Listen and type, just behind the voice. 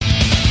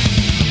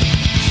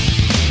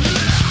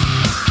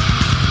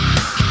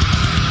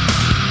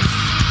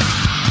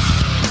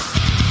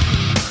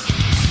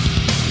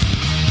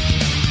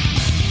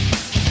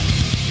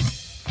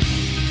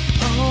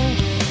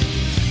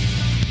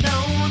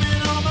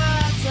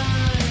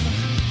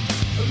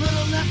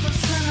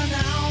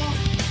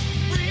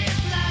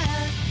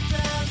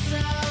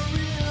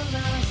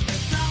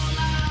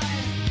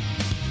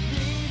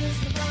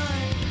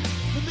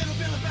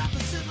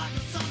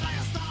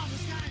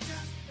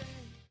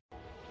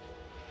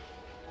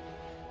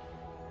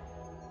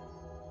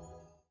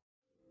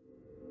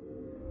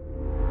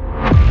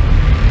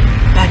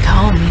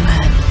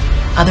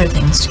other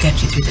things to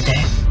get you through the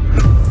day.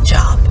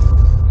 Job,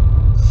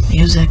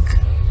 music,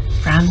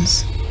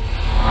 friends.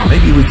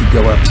 Maybe we could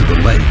go up to the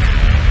lake,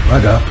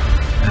 rug up,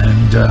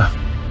 and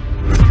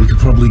we could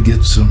probably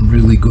get some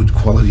really good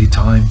quality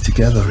time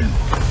together in.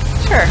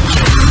 Sure.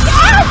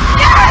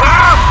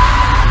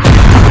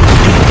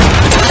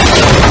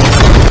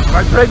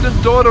 My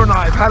pregnant daughter and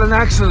I have had an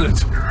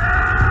accident.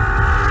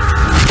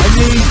 I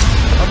need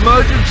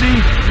emergency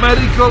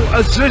medical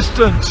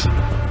assistance.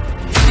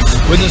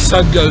 When the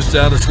sun goes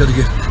down, it's going to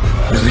get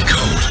really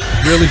cold,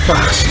 really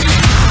fast.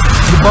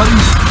 The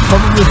body's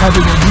probably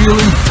having a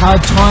really hard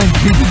time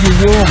keeping you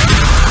warm.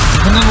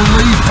 And then we'll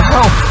leave for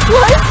help.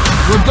 What?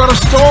 We've got a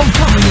storm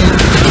coming in.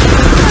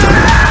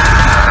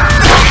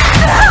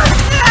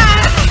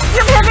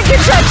 I'm having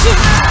construction.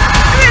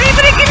 If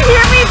anybody can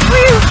hear me,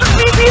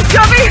 please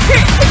come here.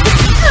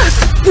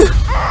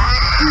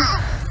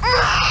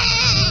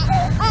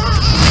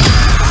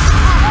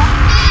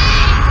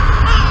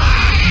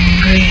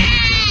 Hungry.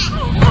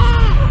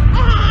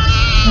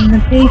 And the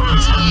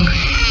baby's hungry.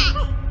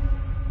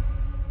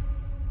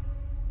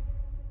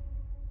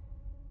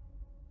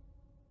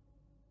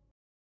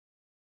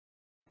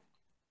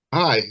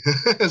 Hi.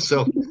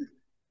 So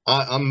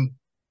I'm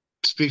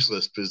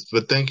speechless,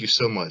 but thank you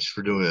so much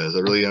for doing this. I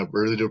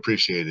really do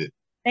appreciate it.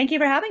 Thank you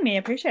for having me. I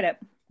appreciate it.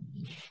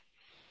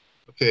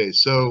 Okay,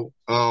 so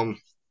my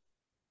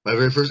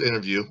very first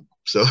interview.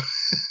 So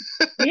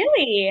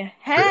Really?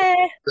 Hey,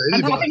 for I'm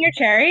anybody. popping your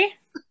cherry.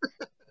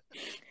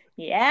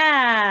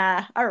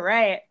 Yeah. All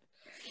right.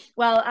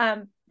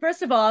 Well,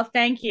 first of all,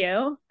 thank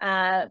you.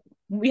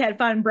 We had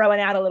fun broing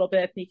out a little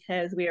bit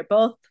because we are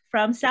both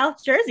from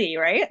South Jersey,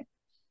 right?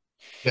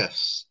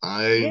 Yes,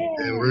 I Yeah.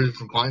 am originally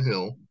from Pine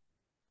Hill,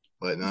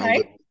 but now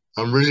Sorry?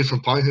 I'm originally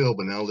from Pine Hill,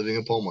 but now living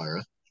in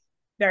Palmyra.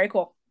 Very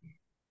cool.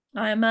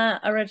 I'm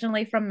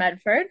originally from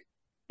Medford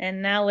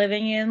and now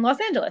living in Los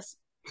Angeles.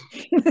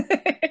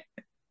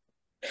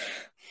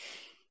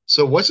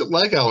 So what's it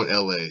like out in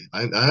LA?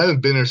 I haven't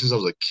been there since I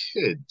was a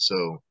kid,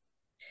 so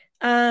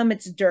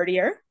It's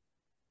dirtier.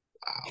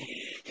 wow.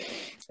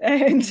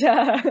 And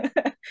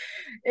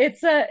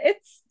it's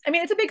I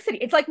mean it's a big city.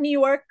 It's like New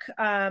York,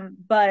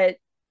 but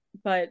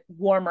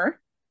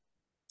warmer.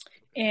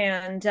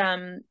 And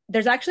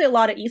there's actually a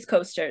lot of East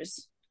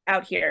Coasters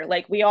out here.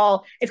 Like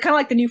it's kind of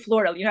like the new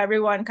Florida. You know,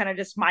 everyone kind of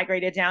just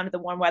migrated down to the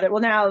warm weather.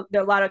 Well, now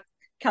there are a lot of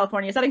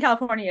Southern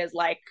California is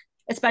like,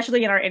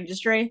 especially in our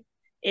industry,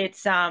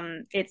 it's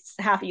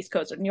half East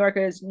Coast. New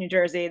Yorkers, New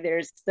Jersey.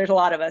 There's a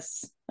lot of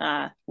us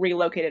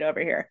relocated over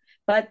here,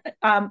 but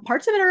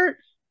parts of it are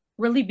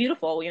really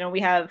beautiful. You know, we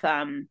have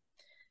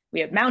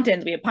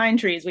mountains, we have pine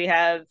trees, we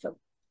have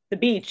the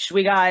beach,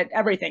 we got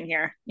everything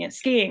here. You know,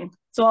 skiing.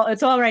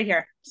 It's all right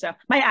here. So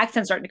my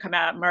accent's starting to come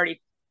out. I'm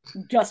already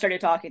just started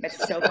talking.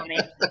 That's so funny.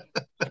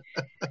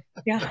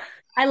 Yeah,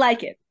 I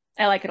like it.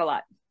 I like it a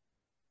lot.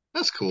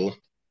 That's cool.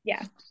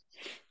 Yeah.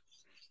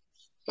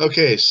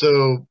 Okay,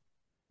 so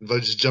if I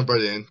just jump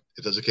right in,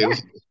 if that's okay Sure.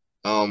 with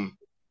you.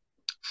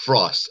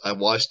 Frost. I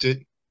watched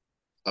it.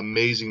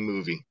 Amazing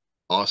movie.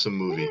 Awesome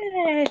movie.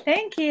 Yay,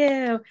 thank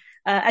you.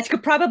 As you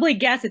could probably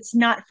guess, it's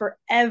not for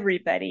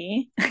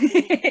everybody.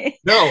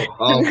 No,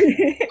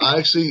 I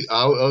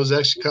was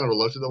actually kind of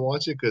reluctant to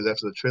watch it because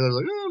after the trailer, I was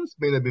like, oh, this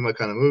may not be my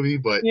kind of movie.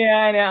 But Yeah,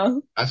 I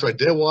know. after I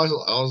did watch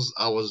it,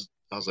 I was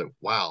like,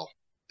 wow.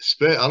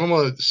 I don't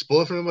want to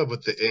spoil it for anybody,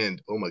 but the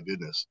end, oh my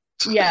goodness.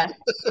 Yeah,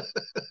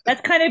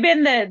 that's kind of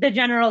been the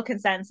general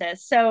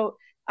consensus. So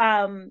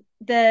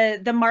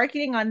the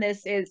marketing on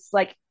this is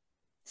like,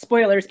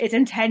 spoilers, it's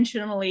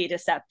intentionally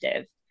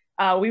deceptive.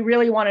 We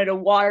really wanted to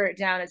water it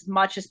down as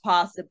much as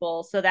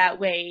possible so that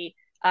way,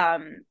 I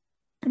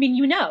mean,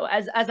 you know,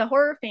 as a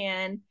horror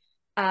fan,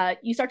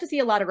 you start to see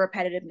a lot of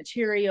repetitive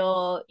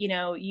material. You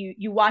know,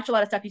 you watch a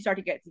lot of stuff, you start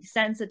to get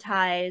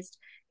desensitized,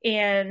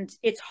 and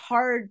it's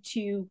hard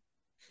to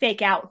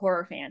fake out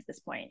horror fans at this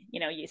point. You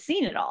know, you've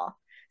seen it all.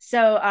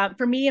 So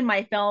for me in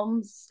my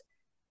films,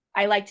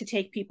 I like to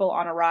take people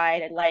on a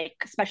ride. And like,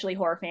 especially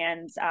horror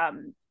fans,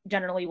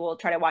 generally will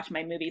try to watch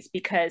my movies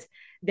because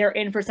they're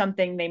in for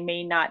something they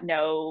may not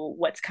know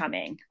what's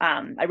coming.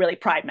 I really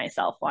pride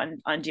myself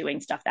on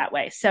doing stuff that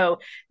way. So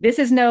this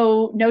is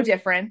no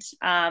different.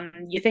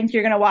 You think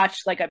you're gonna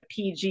watch like a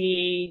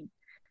PG,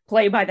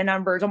 play by the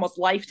numbers, almost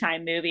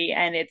Lifetime movie,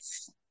 and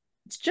it's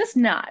just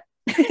not.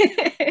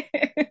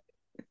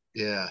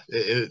 Yeah,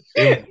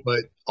 but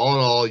all in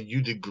all,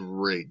 you did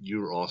great. You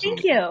were awesome.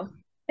 Thank you.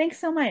 Thanks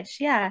so much.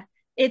 Yeah.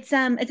 It's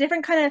a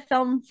different kind of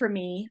film for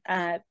me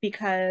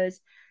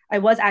because I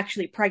was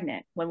actually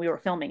pregnant when we were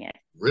filming it.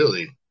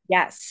 Really?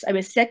 Yes, I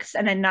was 6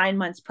 and then 9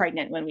 months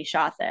pregnant when we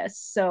shot this.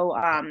 So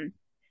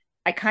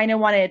I kind of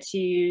wanted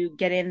to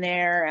get in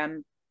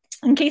there.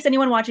 In case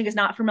anyone watching is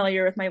not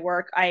familiar with my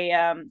work,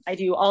 I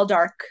do all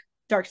dark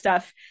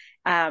stuff,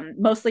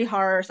 mostly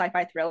horror,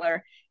 sci-fi,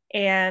 thriller,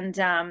 and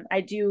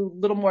I do a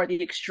little more of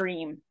the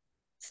extreme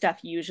stuff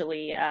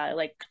usually.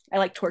 Like I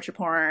like torture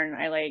porn.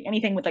 I like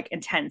anything with like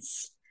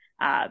intense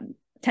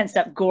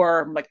stuff,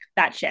 gore, like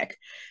that chick.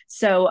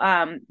 So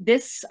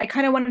this, I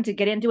kind of wanted to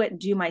get into it and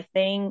do my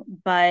thing,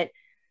 but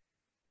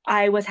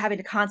I was having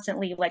to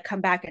constantly like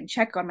come back and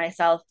check on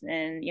myself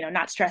and,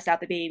 not stress out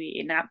the baby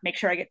and not make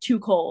sure I get too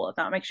cold,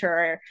 not make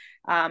sure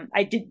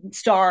I didn't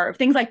starve,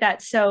 things like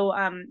that. So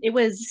it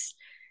was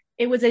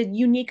a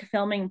unique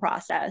filming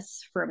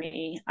process for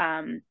me,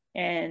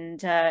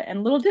 and a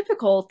little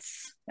difficult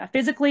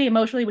physically,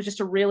 emotionally. It was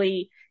just a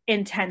really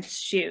intense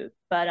shoot,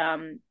 but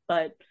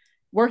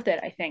worth it,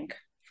 I think,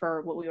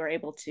 for what we were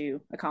able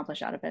to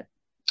accomplish out of it.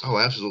 Oh,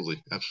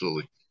 absolutely,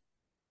 absolutely.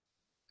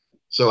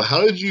 So,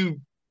 how did you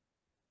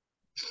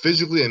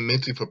physically and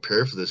mentally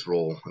prepare for this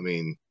role? I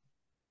mean,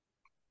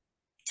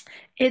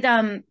 It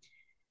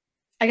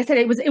like I said,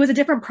 it was a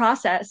different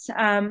process.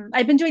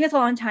 I've been doing this a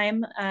long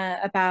time,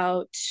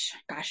 about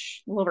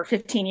gosh, a little over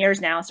 15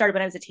 years now. I started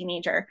when I was a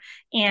teenager,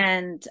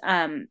 and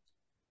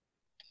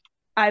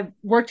I've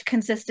worked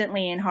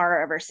consistently in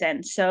horror ever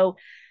since. So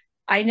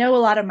I know a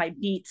lot of my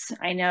beats.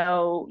 I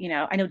know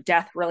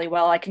death really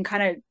well. I can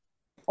kind of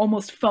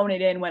almost phone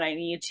it in when I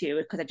need to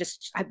because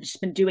I've just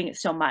been doing it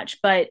so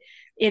much. But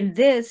in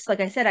this,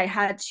 like I said, I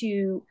had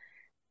to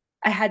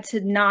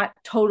not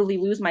totally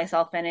lose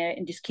myself in it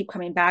and just keep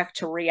coming back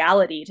to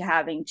reality, to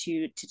having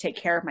to take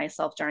care of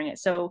myself during it.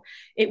 So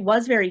it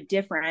was very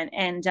different.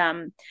 And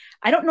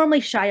I don't normally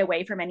shy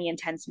away from any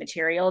intense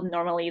material.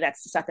 Normally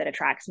that's the stuff that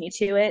attracts me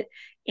to it.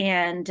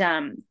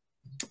 And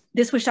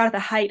this was shot at the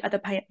height of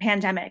the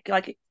pandemic,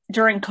 like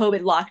during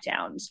COVID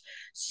lockdowns.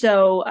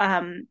 So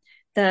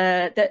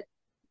the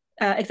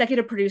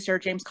executive producer,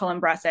 James Cullen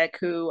Bressick,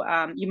 who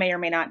you may or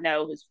may not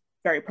know, who's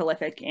very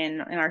prolific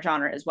in our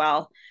genre as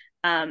well.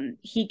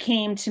 He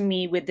came to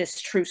me with this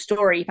true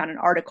story. He found an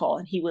article,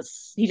 and he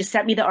just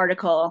sent me the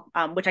article,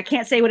 which I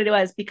can't say what it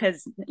was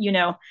because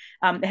it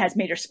has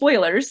major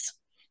spoilers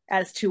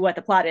as to what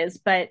the plot is.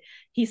 But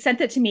he sent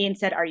it to me and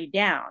said, "Are you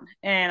down?"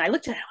 And I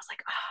looked at it. I was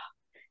like, "Oh."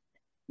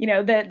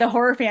 The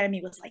horror fan in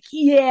me was like,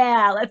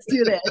 "Yeah, let's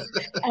do this."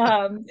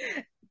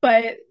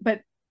 But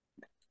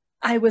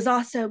I was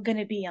also going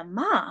to be a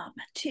mom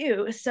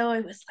too, so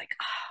it was like,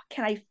 oh,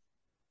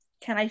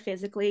 can I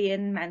physically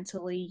and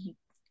mentally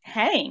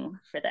hang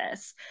for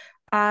this?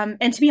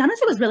 And to be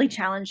honest, it was really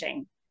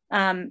challenging.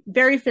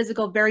 Very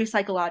physical, very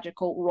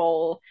psychological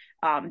role.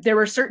 There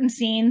were certain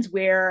scenes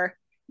where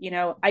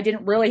I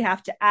didn't really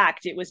have to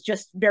act. It was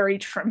just very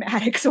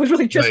traumatic, so it was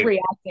really just right.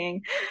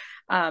 reacting.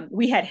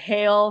 We had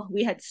hail,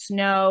 we had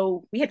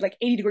snow, we had like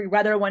 80-degree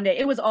weather one day.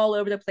 It was all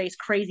over the place,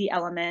 crazy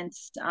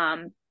elements.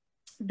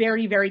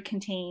 Very, very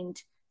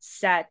contained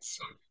set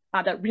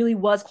that really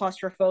was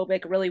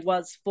claustrophobic, really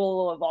was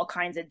full of all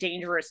kinds of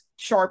dangerous,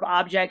 sharp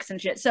objects and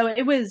shit. So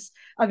it was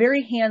a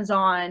very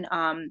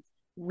hands-on,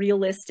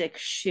 realistic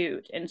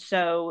shoot. And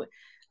so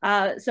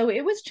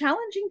it was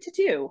challenging to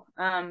do.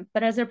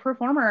 But as a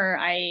performer,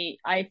 I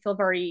feel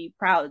very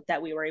proud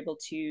that we were able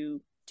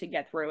to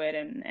get through it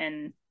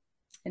and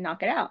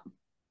knock it out.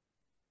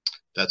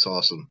 That's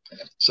awesome.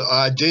 So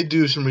I did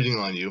do some reading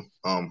on you.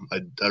 I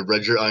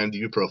read your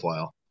IMDb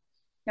profile.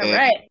 All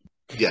right.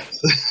 Yes.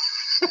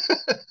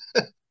 I'm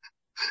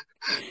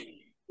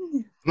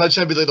not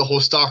trying to be like the whole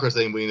stalker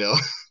thing, but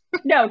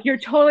No, you're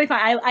totally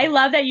fine. I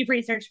love that you've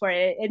researched for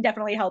it. It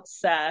definitely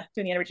helps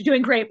doing the interview. You're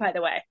doing great, by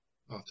the way.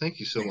 Oh, thank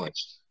you so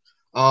much.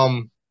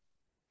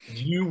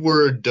 You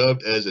were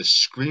dubbed as a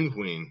scream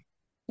queen.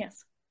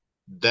 Yes.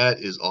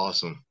 That is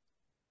awesome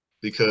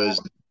because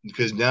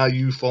now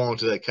you fall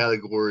into that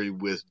category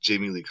with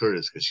Jamie Lee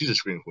Curtis because she's a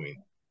scream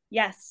queen.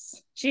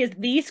 Yes, she is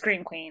the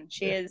scream queen.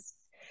 She is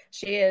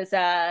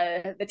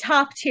the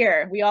top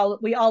tier. We all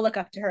look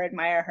up to her,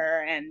 admire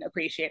her, and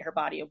appreciate her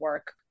body of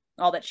work,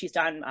 all that she's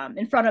done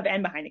in front of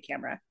and behind the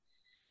camera.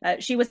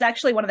 She was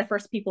actually one of the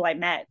first people I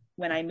met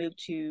when I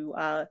moved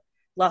to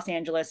Los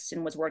Angeles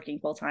and was working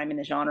full time in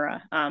the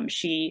genre.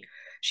 She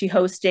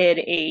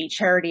hosted a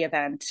charity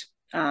event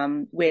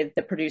with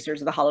the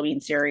producers of the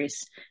Halloween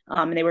series,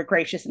 and they were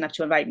gracious enough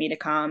to invite me to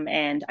come.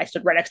 And I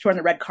stood right next to her on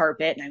the red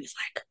carpet, and I was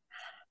like,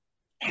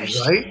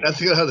 right? I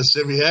think I had the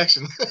same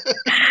reaction.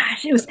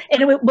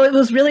 What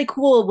was really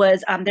cool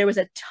was there was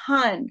a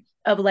ton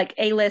of like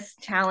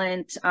A-list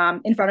talent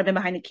in front of and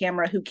behind the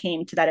camera who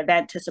came to that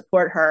event to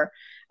support her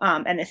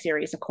and the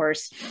series, of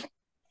course,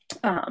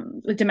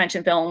 with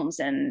Dimension Films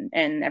and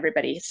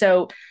everybody.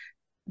 So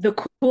the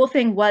cool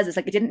thing is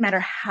like it didn't matter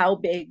how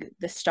big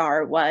the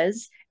star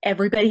was,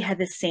 everybody had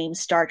the same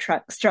struck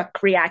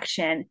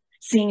reaction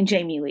seeing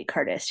Jamie Lee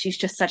Curtis. She's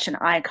just such an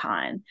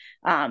icon,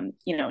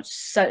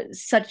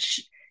 such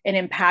an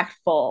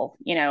impactful,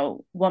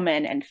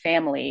 woman and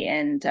family,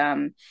 and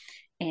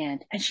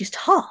she's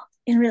tall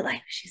in real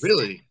life. She's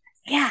really,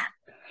 yeah.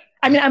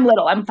 I mean, I'm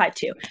little. I'm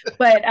 5'2",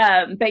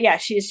 but yeah,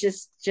 she's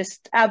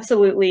just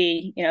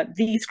absolutely,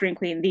 the scream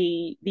queen,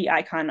 the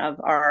icon of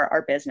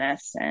our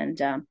business,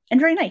 and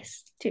very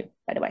nice too,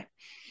 by the way.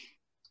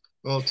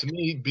 Well, to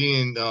me,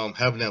 being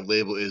having that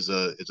label is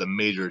a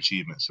major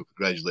achievement. So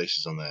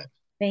congratulations on that.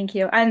 Thank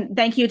you, and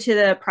thank you to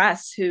the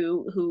press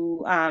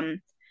who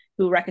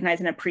recognized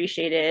and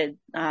appreciated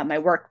my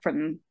work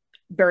from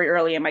very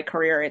early in my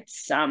career.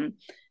 It's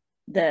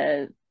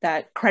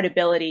that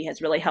credibility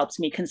has really helped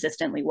me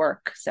consistently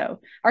work. So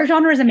our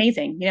genre is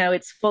amazing. You know,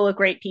 it's full of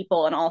great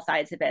people on all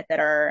sides of it that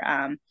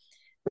are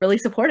really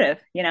supportive,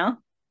 you know,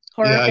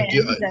 horror Yeah, I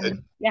do. fans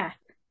and yeah,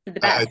 they're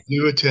the I best.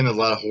 do attend a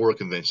lot of horror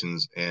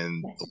conventions,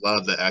 and Yes. a lot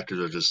of the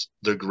actors are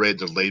they're great.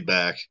 They're laid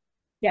back,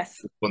 Yes.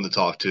 fun to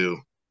talk to,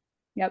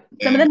 Yep.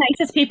 Some of the and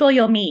nicest people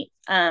you'll meet.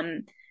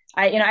 I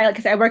like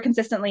I said, I work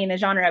consistently in the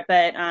genre,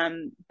 but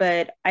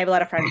I have a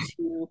lot of friends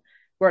who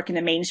work in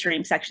the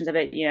mainstream sections of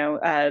it. You know,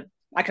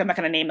 I'm not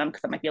going to name them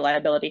because that might be a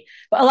liability,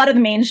 but a lot of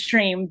the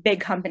mainstream big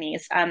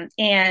companies,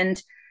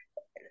 and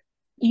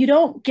you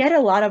don't get a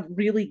lot of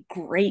really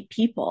great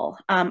people.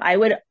 I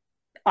would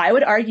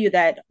argue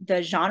that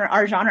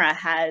our genre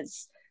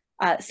has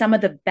some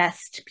of the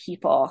best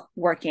people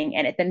working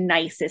in it, the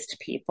nicest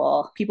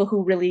people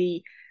who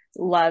really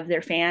love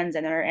their fans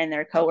and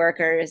their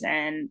coworkers,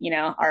 and you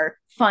know are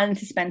fun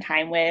to spend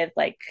time with.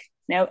 Like,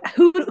 you know,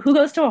 who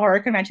goes to a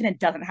horror convention and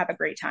doesn't have a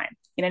great time?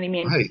 You know what I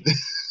mean? right.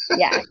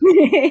 Yeah.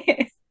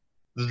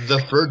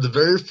 The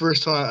very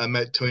first time I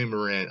met Tony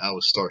Moran, I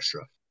was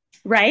starstruck.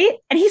 Right.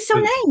 And he's so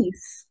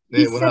nice.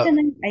 He's When such a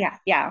nice. Yeah.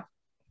 Yeah.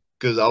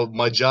 because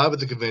my job at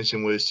the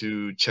convention was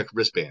to check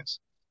wristbands,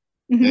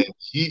 Mhm.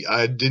 and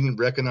I didn't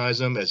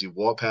recognize him as he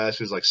walked past.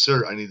 He was like,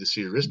 "Sir, I need to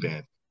see your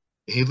wristband."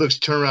 And he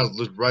turned around,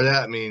 looked right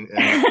at me,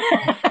 and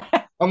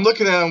I'm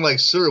looking at him like,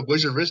 "Sir,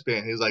 where's your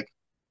wristband?" He's like,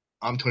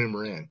 "I'm Tony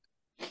Moran,"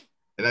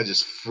 and I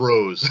just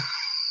froze.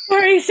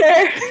 Sorry,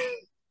 sir.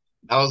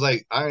 I was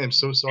like, "I am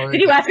so sorry."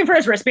 Did you ask him for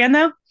his wristband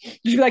though? Did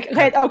you be like,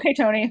 okay,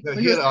 Tony? No,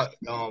 he had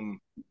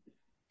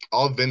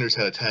all vendors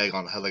had a tag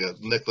on, had like a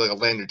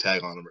lanyard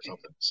tag on them or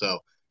something. So,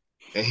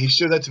 and he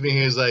showed that to me.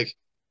 He was like,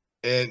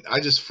 and I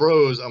just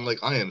froze. I'm like,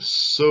 I am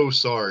so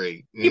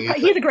sorry. And He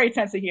has a great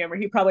sense of humor.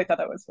 He probably thought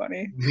that was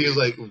funny. he was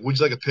like, "Would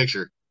you like a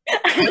picture?"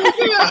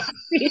 Yeah.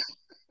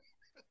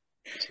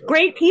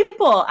 Great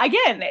people.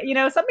 Again, you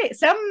know, some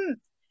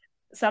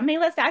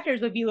A-list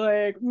actors would be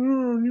like,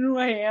 you know,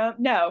 I am.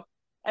 No,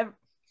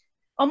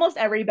 almost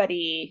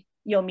everybody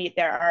you'll meet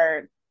there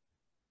are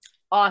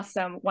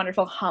awesome,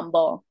 wonderful,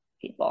 humble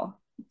people.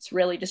 It's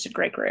really just a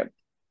great group.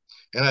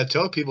 And I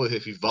tell people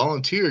if you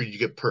volunteer, you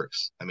get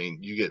perks. I mean,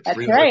 you get That's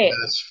free right.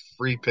 autographs,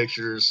 free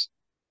pictures.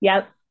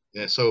 Yep.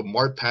 Yeah. So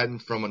Mark Patton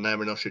from A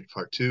Nightmare on Elm Street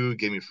Part 2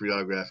 gave me a free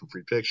autograph and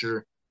free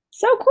picture.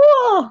 So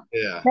cool.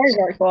 Yeah. Very,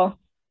 very cool.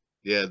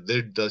 Yeah,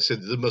 they're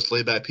the most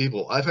laid back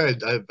people. I've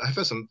had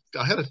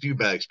a few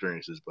bad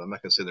experiences, but I'm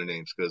not gonna say their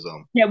names because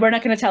Yeah, we're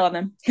not going to tell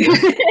them.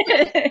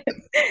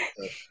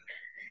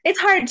 It's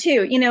hard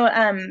too, you know,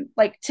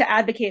 like to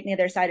advocate on the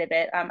other side of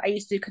it. I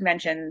used to do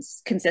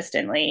conventions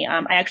consistently.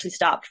 I actually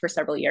stopped for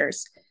several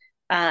years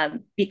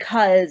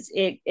because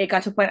it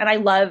got to a point, and I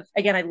love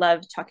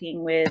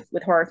talking with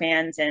horror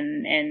fans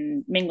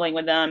and mingling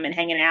with them and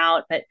hanging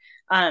out. But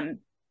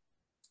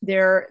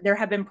there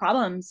have been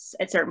problems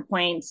at certain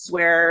points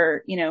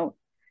where, you know,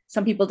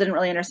 some people didn't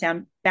really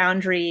understand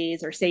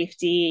boundaries or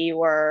safety,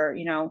 or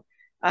you know,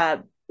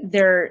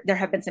 there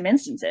have been some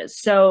instances.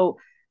 So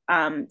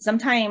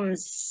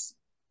sometimes,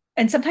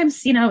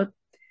 you know,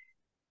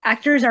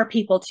 actors are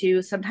people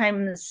too.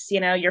 Sometimes, you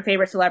know, your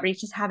favorite celebrity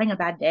is just having a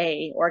bad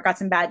day or got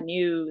some bad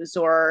news,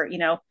 or, you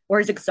know, or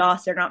is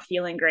exhausted or not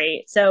feeling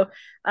great. So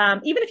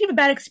even if you have a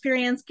bad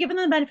experience, give them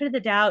the benefit of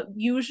the doubt.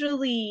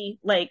 Usually,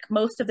 like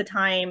most of the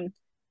time,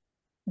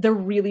 they're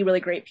really, really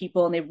great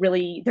people, and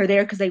they're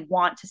there because they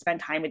want to spend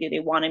time with you. They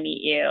want to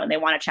meet you and they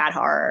want to chat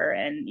horror.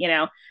 And, you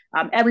know,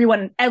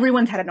 everyone's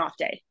had an off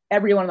day,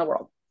 everyone in the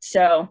world.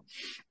 So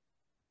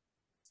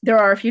there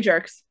are a few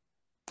jerks,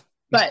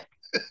 but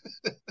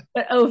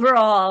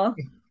overall,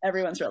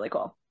 everyone's really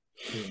cool.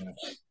 yeah.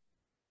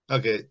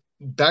 Okay,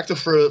 back to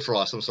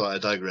Frost. I'm sorry, I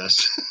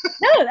digressed.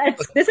 No,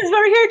 this is what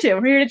we're here to.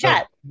 We're here to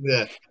chat.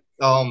 Yeah.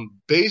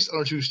 Based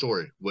on a true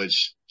story,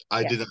 which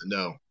I did not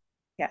know.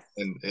 Yes.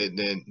 And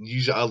then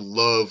usually I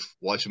love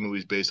watching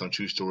movies based on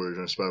true stories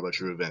or inspired by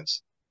true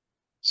events.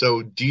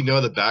 So do you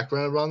know the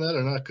background around that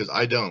or not? Because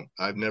I don't.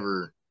 I've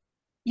never.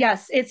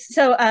 Yes, it's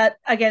so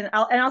again,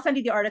 I'll send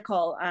you the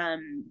article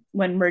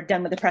when we're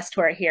done with the press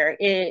tour here.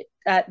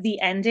 The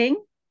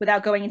ending,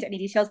 without going into any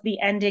details, the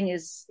ending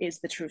is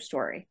the true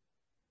story.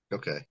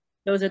 Okay.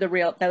 Those are the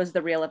real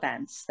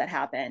events that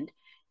happened.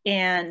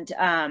 And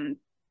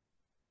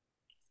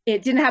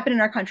it didn't happen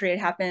in our country, it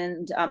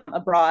happened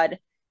abroad.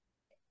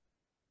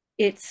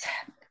 It's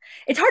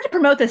hard to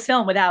promote this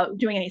film without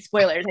doing any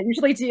spoilers.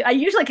 I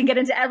usually can get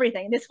into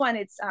everything. This one,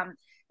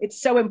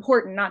 it's so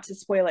important not to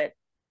spoil it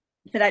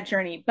for that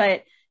journey.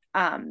 But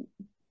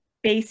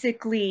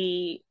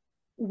basically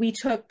we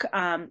took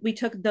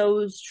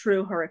those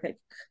true horrific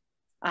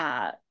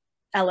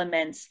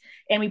elements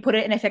and we put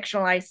it in a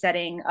fictionalized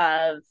setting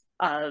of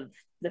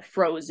the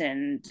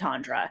frozen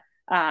tundra.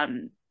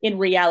 In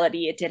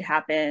reality, it did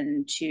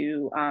happen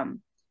to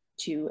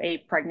a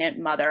pregnant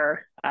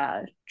mother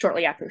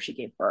shortly after she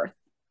gave birth.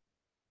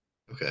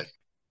 Okay.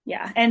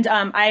 Yeah, and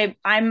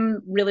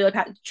I'm really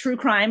true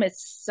crime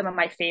is some of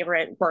my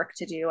favorite work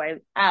to do. I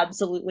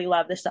absolutely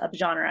love this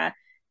subgenre.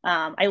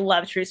 I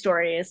love true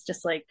stories,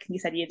 just like you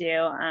said you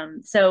do.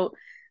 So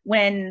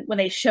when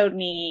they showed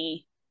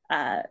me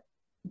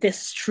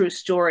this true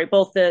story,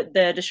 both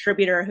the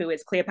distributor, who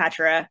is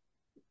Cleopatra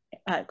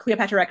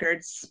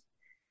Records,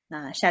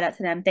 shout out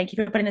to them, thank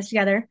you for putting this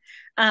together.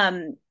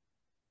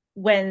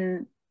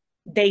 When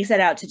they set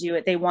out to do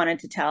it, they wanted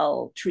to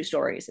tell true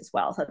stories as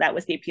well. So that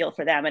was the appeal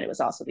for them, and it was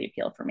also the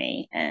appeal for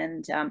me.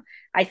 And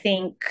I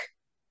think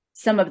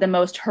some of the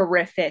most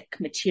horrific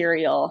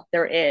material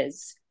there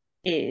is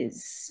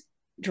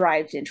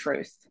derived in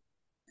truth.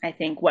 I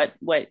think what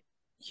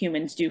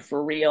humans do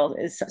for real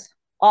is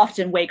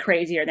often way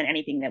crazier than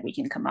anything that we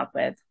can come up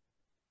with.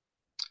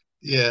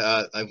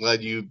 Yeah, I'm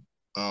glad you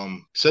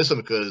said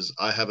something, because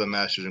I have a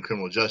master's in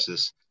criminal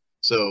justice.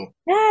 So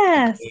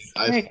yes,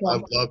 I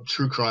love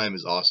true crime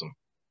is awesome.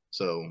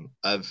 So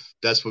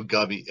that's what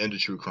got me into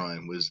true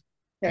crime, was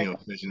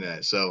mentioning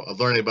that. So I'm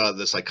learning about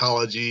the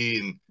psychology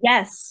and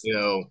yes,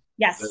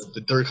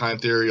 the Durkheim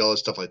theory, all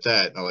this stuff like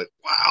that. And I'm like,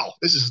 wow,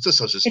 this is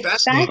just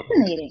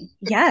fascinating.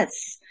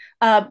 Yes,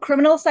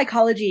 criminal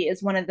psychology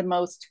is one of the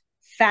most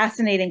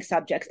fascinating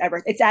subjects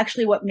ever. It's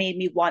actually what made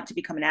me want to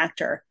become an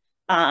actor.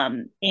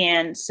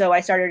 And so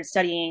I started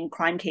studying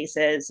crime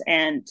cases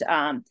and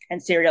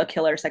serial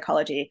killer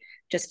psychology,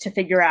 just to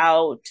figure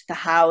out the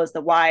hows,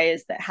 the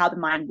whys, how the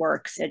mind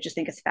works. I just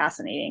think it's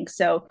fascinating.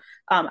 So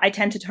I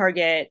tend to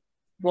target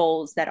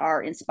roles that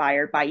are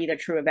inspired by either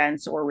true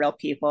events or real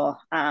people.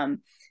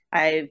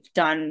 I've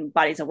done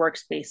bodies of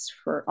workspace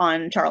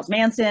on Charles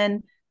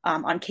Manson,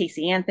 on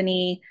Casey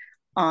Anthony,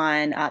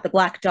 on the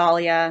Black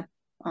Dahlia,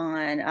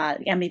 on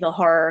the Amityville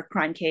horror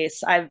crime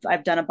case.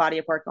 I've done a body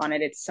of work on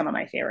it. It's some of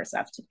my favorite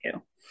stuff to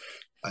do.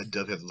 I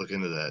definitely have to look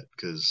into that,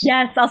 because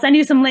yes, I'll send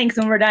you some links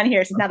when we're done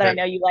here. So now that I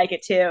know you like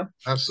it too.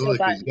 Absolutely,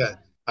 so yeah.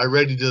 I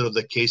read you did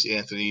the Casey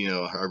Anthony.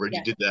 I read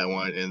you did that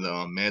one in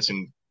the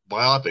Manson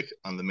biopic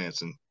on the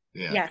Manson.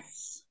 Yeah.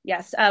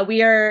 Yes.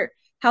 We are.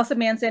 House of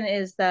Manson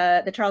is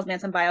the Charles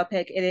Manson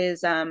biopic. It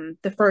is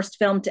the first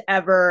film to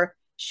ever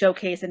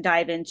showcase and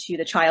dive into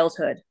the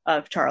childhood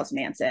of Charles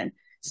Manson.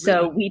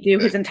 So we do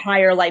his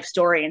entire life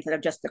story instead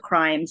of just the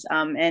crimes.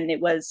 And it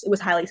was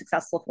highly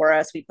successful for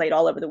us. We played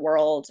all over the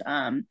world,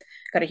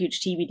 got a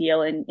huge TV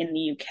deal in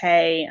the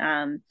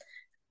UK,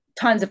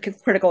 tons of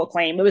critical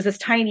acclaim. It was this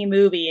tiny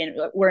movie, and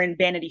we're in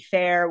Vanity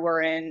Fair,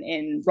 we're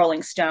in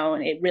Rolling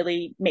Stone. It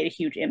really made a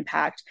huge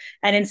impact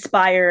and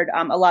inspired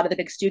a lot of the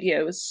big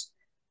studios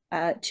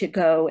to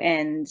go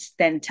and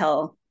then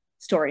tell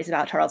stories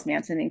about Charles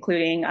Manson,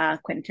 including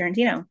Quentin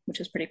Tarantino, which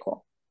was pretty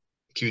cool.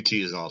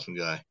 QT is an awesome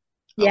guy.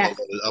 Yes.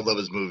 I love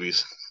his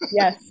movies.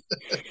 Yes.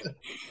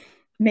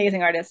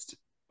 Amazing artist.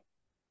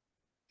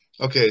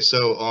 Okay,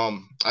 so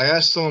I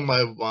asked some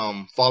of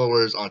my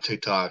followers on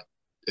TikTok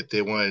if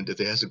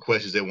they had some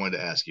questions they wanted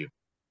to ask you.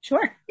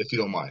 Sure. If you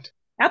don't mind.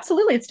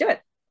 Absolutely, let's do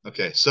it.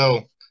 Okay,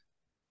 so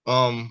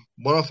one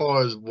of our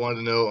followers wanted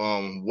to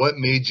know what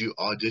made you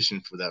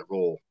audition for that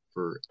role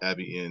for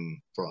Abby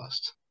in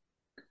Frost?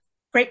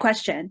 Great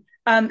question.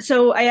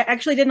 So I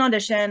actually did an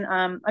audition.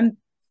 I'm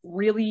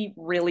really,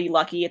 really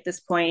lucky at this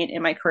point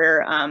in my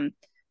career.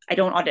 I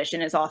don't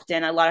audition as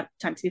often. A lot of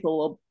times people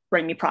will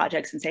bring me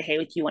projects and say, hey,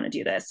 do you want to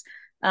do this?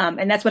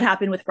 And that's what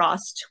happened with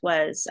Frost.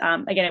 Was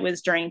again, it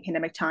was during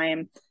pandemic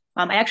time.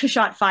 I actually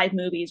shot 5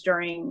 movies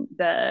during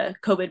the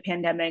COVID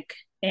pandemic.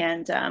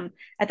 And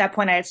at that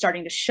point I was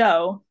starting to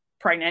show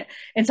pregnant.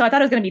 And so I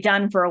thought I was going to be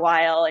done for a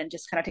while and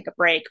just kind of take a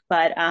break.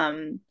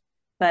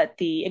 But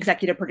the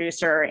executive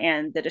producer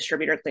and the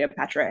distributor,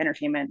 Cleopatra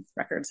Entertainment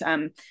Records,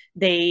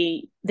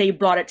 they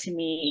brought it to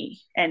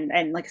me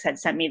and like I said,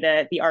 sent me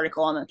the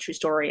article on the true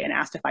story and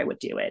asked if I would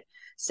do it.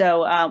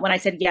 So when I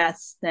said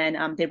yes,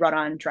 then they brought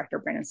on director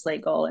Brandon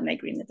Slagle, and they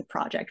greenlit the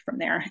project from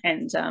there.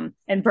 And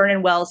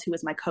Vernon Wells, who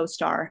was my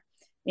co-star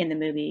in the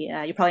movie,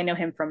 you probably know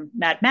him from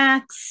Mad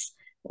Max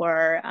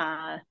or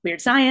Weird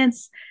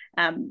Science.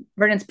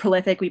 Vernon's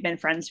prolific. We've been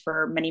friends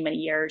for many, many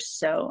years.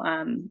 So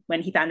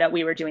when he found out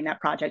we were doing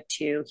that project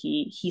too,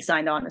 he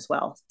signed on as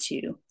well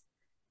to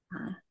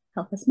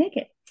help us make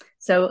it.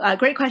 So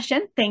great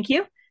question. Thank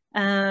you.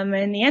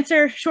 And the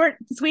answer, short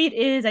and sweet,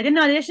 is I didn't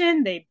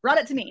audition. They brought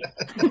it to me.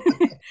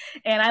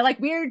 And I like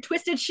weird,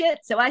 twisted shit.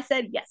 So I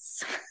said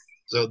yes.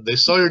 So they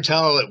saw your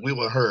talent like We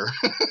Want Her.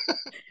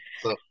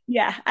 So.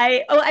 Yeah,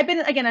 I've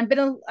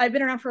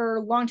been around for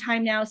a long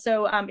time now.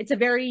 So it's a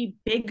very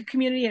big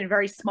community and a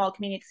very small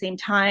community at the same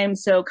time.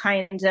 So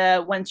kind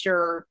of once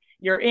you're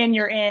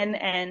in,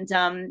 and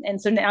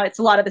so now it's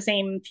a lot of the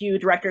same few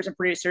directors and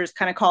producers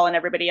kind of calling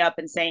everybody up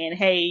and saying,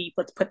 hey,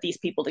 let's put these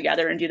people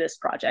together and do this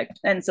project.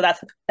 And so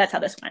that's how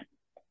this went.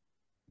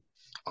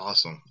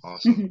 Awesome.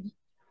 Mm-hmm.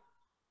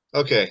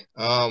 Okay.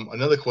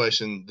 Another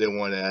question they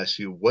want to ask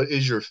you: what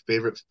is your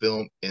favorite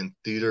film in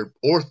theater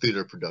or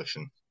theater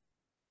production?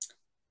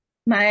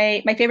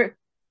 My favorite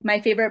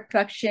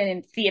production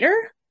in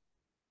theater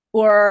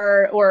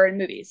or in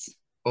movies?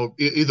 Oh,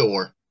 either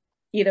or.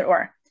 Either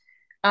or.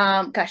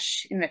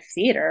 Gosh, in the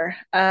theater.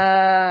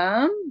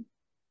 So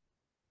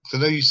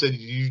now you said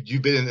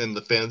you've been in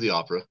the Phantom of the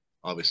Opera,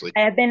 obviously.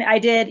 I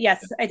did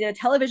a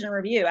television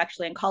review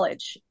actually in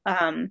college.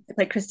 I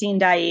played Christine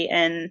Daae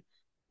in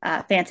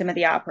Phantom of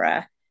the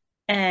Opera.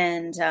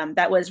 And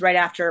that was right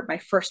after my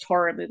first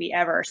horror movie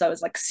ever. So I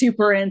was like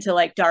super into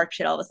like dark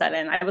shit all of a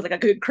sudden. I was like a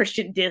good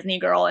Christian Disney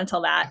girl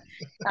until that.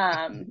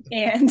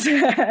 And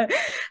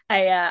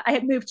I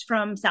had moved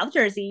from South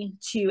Jersey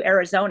to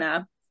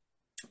Arizona,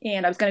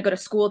 and I was going to go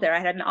to school there. I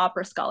had an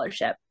opera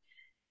scholarship,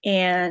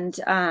 and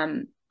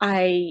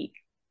I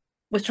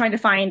was trying to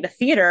find the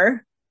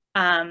theater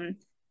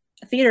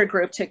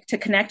group to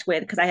connect with,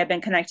 because I had been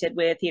connected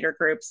with theater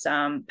groups,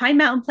 Pine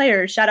Mountain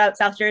Players, shout out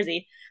South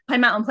Jersey,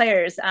 Pine Mountain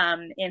Players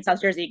in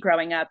South Jersey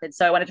growing up. And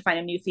so I wanted to find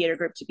a new theater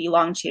group to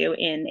belong to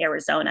in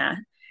Arizona.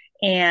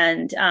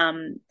 And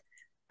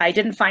I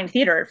didn't find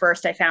theater at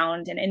first. I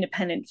found an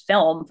independent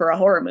film for a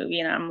horror movie.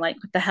 And I'm like,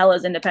 what the hell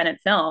is independent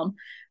film?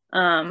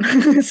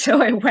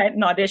 So I went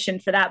and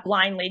auditioned for that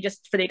blindly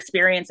just for the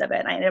experience of it.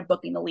 And I ended up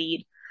booking the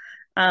lead.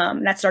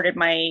 That started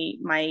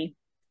my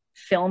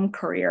film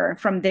career.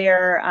 From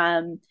there,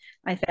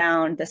 I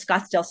found the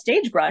Scottsdale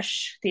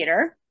Stagebrush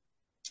Theater,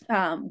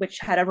 which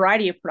had a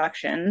variety of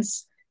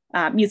productions,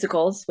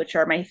 musicals, which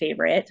are my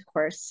favorite, of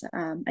course.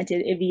 I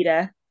did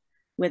Evita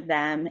with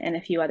them and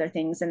a few other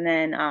things, and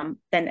then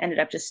ended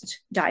up just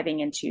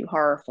diving into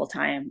horror full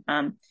time.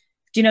 Do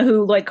you know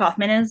who Lloyd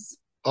Kaufman is?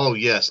 Oh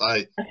yes,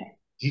 Okay.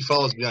 he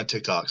follows me on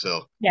TikTok.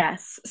 So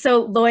Yes.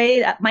 So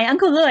Lloyd, my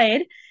uncle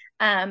Lloyd,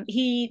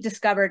 he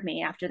discovered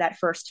me after that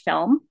first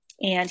film,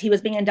 and he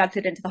was being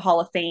inducted into the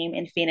Hall of Fame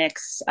in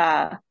Phoenix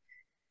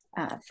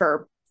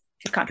for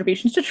his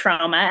contributions to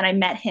trauma. And I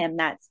met him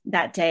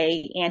that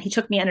day, and he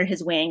took me under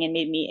his wing and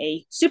made me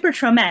a super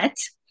traumette.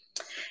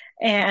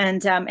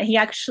 And he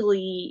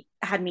actually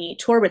had me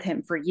tour with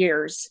him for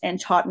years and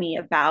taught me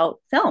about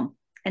film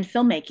and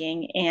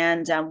filmmaking,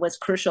 and was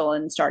crucial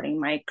in starting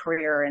my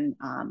career and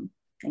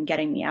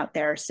getting me out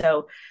there.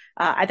 So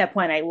at that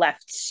point, I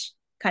left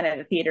kind of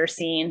the theater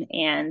scene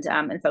and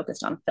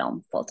focused on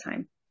film full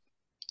time.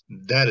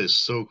 that is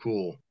so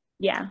cool.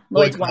 Yeah,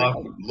 Lloyd Lloyd's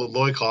wonderful.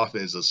 Lloyd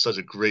Kaufman is such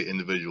a great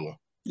individual.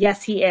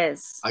 Yes, he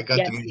is. I got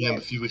Yes, to meet he him a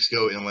is. few weeks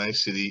ago in Atlantic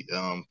City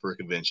for a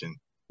convention.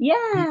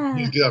 Yeah,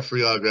 He's got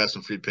free autographs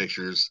and free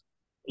pictures.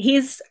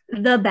 he's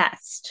the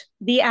best,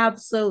 the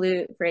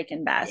absolute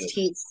freaking best. Yes.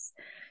 He's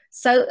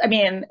so, I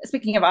mean,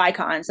 speaking of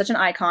icons, such an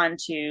icon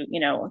to,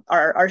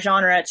 our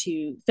genre,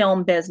 to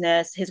film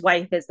business. His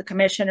wife is the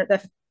commissioner,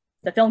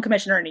 the film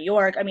commissioner in New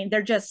York. I mean,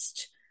 they're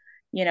just,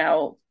 you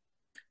know,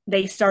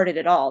 they started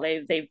it all.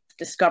 They've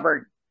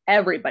discovered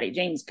everybody,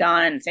 James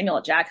Gunn, Samuel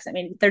L. Jackson. I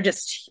mean, they're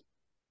just,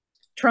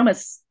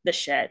 Trauma's the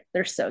shit.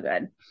 They're so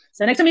good.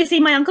 So next time you see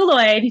my Uncle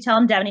Lloyd, you tell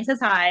him Devaney says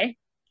hi.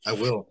 I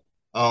will.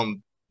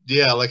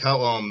 Yeah, like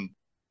how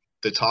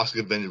the Toxic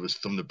Avenger was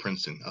filmed in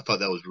Princeton. I thought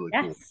that was really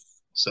cool. Yes.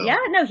 So Yeah,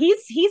 no,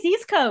 he's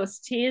East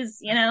Coast.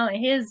 He's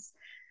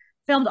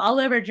filmed all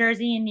over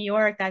Jersey and New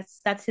York.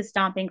 That's his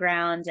stomping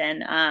ground.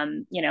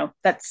 And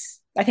that's,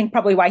 I think,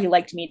 probably why he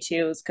liked me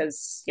too, is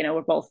because,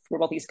 we're both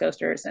East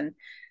Coasters. And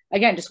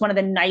again, just one of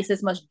the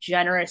nicest, most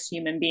generous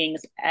human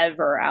beings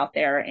ever out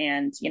there.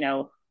 And,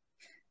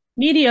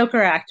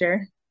 mediocre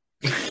actor,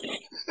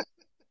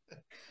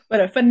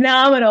 but a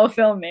phenomenal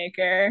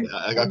filmmaker.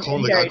 yeah, I call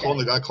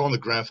him the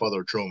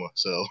grandfather of trauma.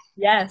 So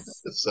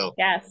Yes. so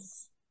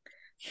Yes.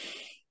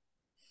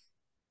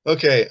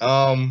 okay.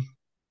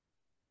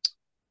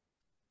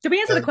 Did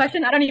we answer the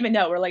question? I don't even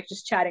know. We're like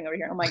just chatting over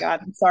here. Oh my God.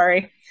 I'm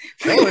sorry.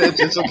 No,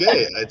 it's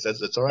okay.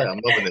 It's all right. I'm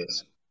loving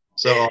this.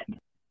 So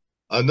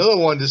another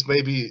one, this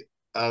may be,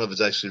 I don't know if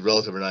it's actually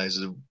relative or not.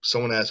 Is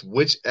someone asked,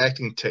 which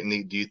acting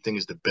technique do you think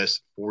is the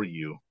best for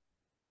you?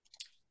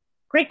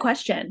 Great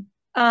question.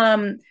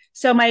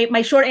 So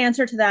my short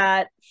answer to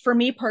that, for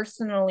me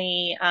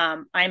personally,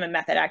 I'm a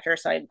method actor,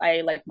 so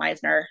I like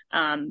Meisner.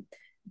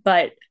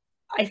 But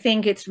I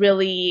think it's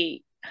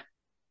really,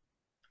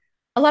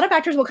 a lot of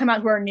actors will come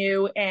out who are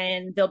new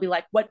and they'll be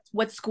like,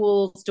 what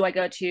schools do I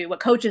go to? What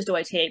coaches do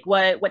I take?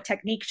 What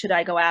technique should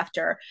I go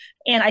after?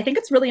 And I think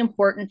it's really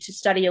important to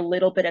study a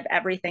little bit of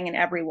everything and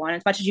everyone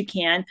as much as you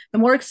can. The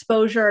more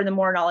exposure, the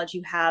more knowledge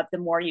you have, the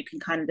more you can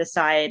kind of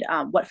decide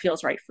what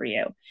feels right for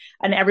you.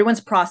 And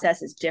everyone's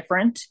process is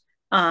different.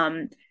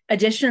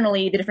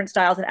 Additionally, the different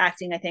styles of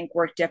acting, I think,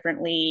 work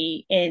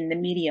differently in the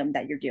medium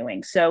that you're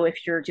doing. So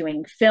if you're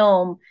doing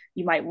film,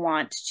 you might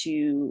want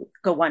to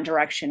go one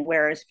direction.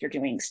 Whereas if you're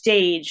doing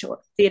stage or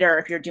theater,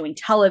 if you're doing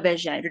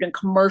television, if you're doing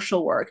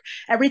commercial work,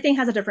 everything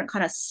has a different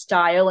kind of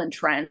style and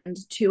trend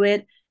to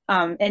it.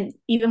 And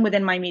even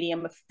within my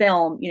medium of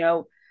film,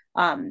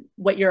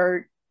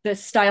 the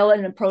style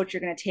and approach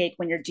you're going to take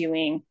when you're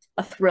doing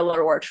a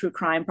thriller or a true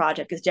crime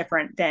project is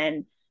different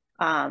than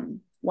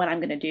when I'm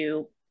going to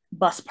do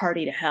Bus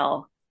Party to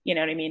Hell, you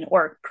know what I mean?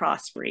 Or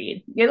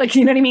Crossbreed, you know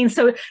what I mean?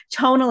 So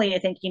tonally, I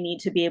think you need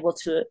to be able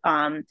to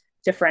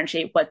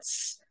differentiate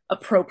what's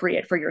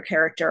appropriate for your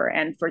character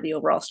and for the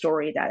overall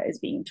story that is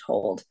being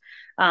told.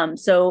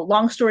 So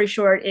long story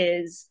short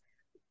is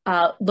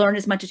learn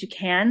as much as you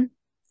can,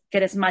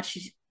 get as much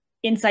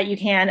insight you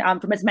can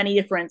from as many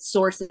different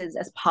sources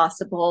as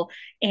possible,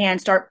 and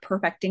start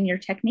perfecting your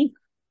technique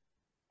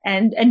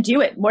and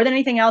do it. More than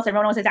anything else,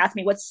 everyone always ask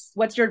me,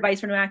 what's your advice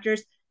for new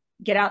actors?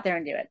 Get out there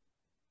and do it.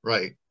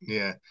 Right.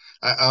 Yeah.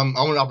 I'm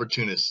an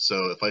opportunist,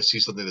 so if I see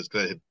something that's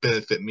going to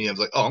benefit me, I'm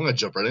like, oh, I'm going to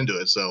jump right into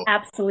it. So,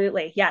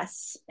 Absolutely.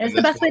 Yes. It's and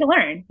the that's best why way to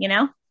learn, you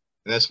know?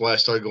 and that's why I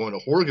started going to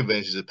horror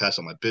conventions to pass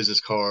on my business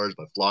cards,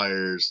 my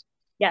flyers,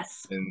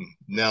 Yes. and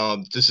now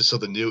this is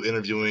something new,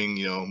 interviewing,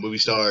 movie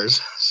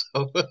stars.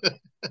 So,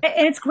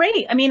 And it's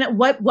great. I mean,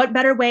 what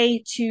better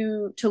way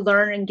to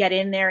learn and get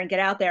in there and get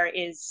out there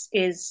is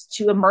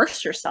to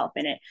immerse yourself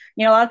in it.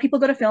 You know, a lot of people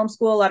go to film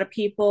school, a lot of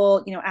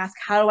people, ask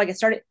how do I get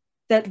started?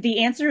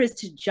 The answer is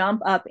to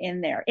jump up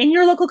in there in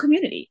your local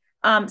community.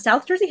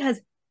 South Jersey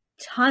has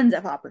tons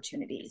of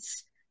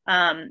opportunities.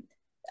 I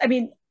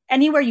mean,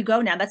 anywhere you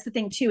go now, that's the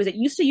thing too, is it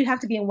used to you have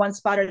to be in one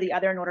spot or the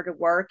other in order to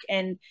work,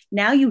 and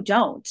now you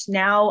don't.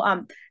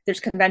 Now there's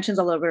conventions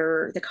all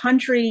over the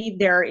country.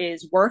 There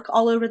is work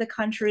all over the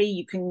country.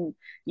 You can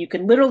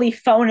literally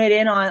phone it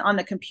in on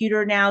the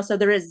computer now. So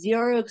there is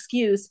zero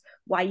excuse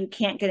why you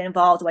can't get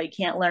involved, why you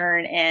can't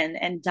learn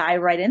and dive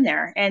right in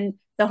there. And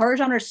the horror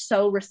genre is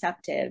so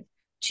receptive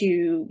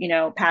to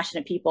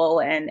passionate people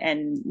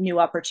and new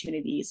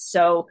opportunities.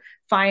 So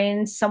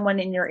find someone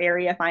in your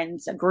area, find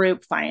a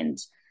group, find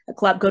a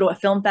club, go to a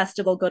film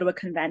festival, go to a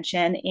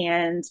convention,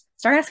 and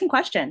start asking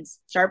questions.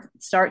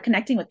 Start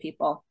connecting with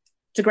people.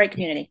 It's a great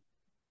community.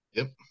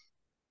 yep.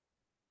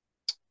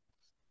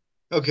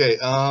 Okay.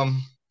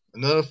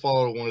 Another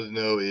follower wanted to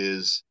know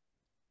is,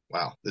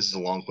 wow, this is a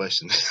long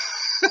question.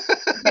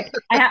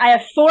 I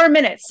have 4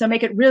 minutes, so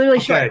make it really,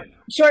 really short. Okay.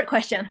 Short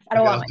question. I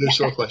don't Okay, want I'll do a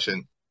short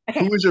question.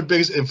 Okay. Who is your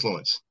biggest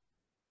influence?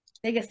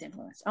 Biggest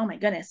influence. Oh my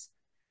goodness.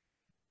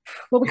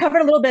 Well, we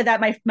covered a little bit of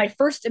that. My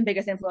first and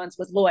biggest influence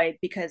was Lloyd,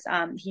 because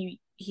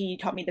he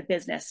taught me the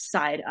business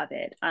side of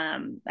it.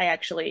 I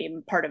actually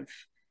am part of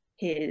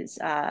his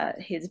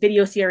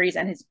video series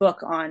and his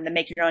book on the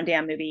Make Your Own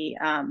Damn Movie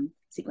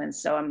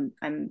sequence. So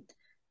I'm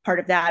part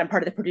of that. I'm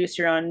part of the Produce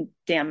Your Own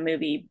Damn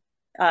Movie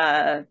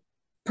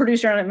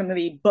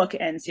book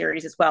and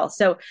series as well.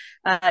 So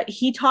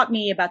he taught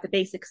me about the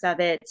basics of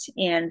it,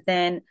 and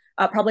then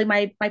probably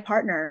my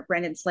partner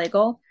Brandon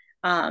Slagle.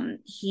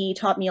 He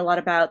taught me a lot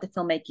about the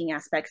filmmaking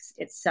aspects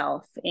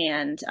itself,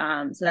 and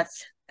so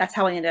that's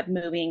how I ended up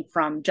moving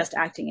from just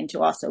acting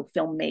into also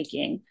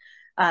filmmaking.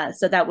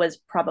 So that was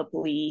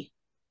probably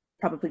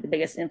the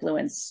biggest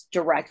influence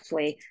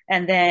directly,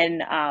 and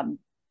then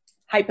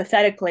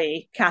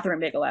hypothetically, Catherine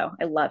Bigelow.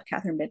 I love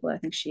Catherine Bigelow. I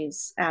think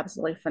she's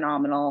absolutely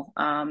phenomenal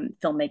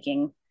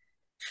filmmaking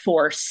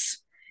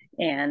force,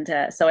 and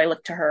so I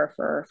look to her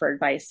for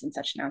advice and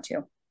such now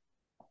too.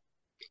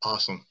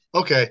 Awesome.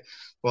 Okay.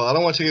 Well, I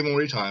don't want to take any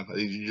more of your time.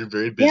 You're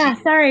very busy. Yeah,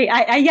 sorry.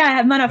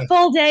 I'm on a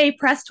full day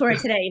press tour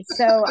today,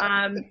 so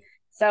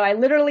I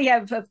literally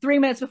have 3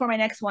 minutes before my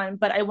next one.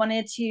 But I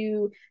wanted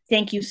to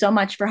thank you so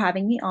much for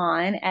having me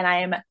on, and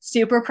I am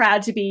super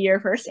proud to be your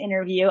first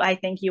interview. I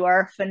think you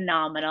are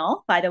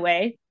phenomenal, by the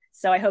way.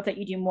 So I hope that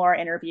you do more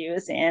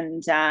interviews,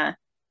 and I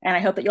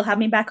hope that you'll have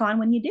me back on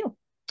when you do.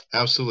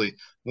 Absolutely.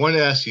 Want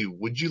to ask you,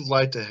 would you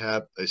like to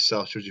have a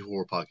South Jersey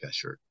Horror Podcast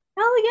shirt?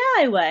 Oh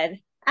yeah, I would.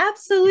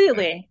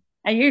 Absolutely.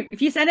 And if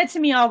you send it to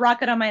me, I'll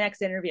rock it on my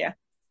next interview.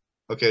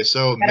 Okay,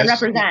 so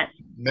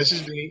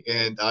message me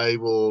and I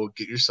will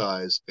get your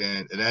size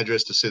and an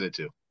address to send it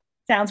to.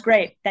 Sounds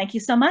great. Thank you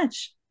so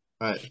much.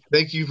 All right.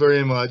 Thank you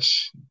very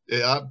much.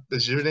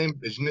 Is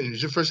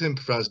your first name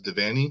pronounced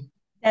Devaney?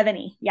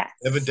 Devaney, yes.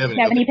 Devaney.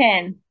 Devaney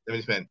Penn.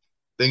 Devaney Penn.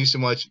 Thank you so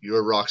much. You're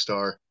a rock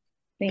star.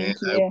 Thank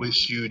you. I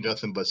wish you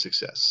nothing but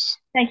success.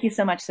 Thank you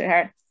so much,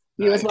 sweetheart.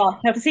 You as well.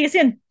 Hope to see you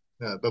soon.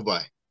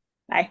 Bye-bye.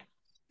 Bye.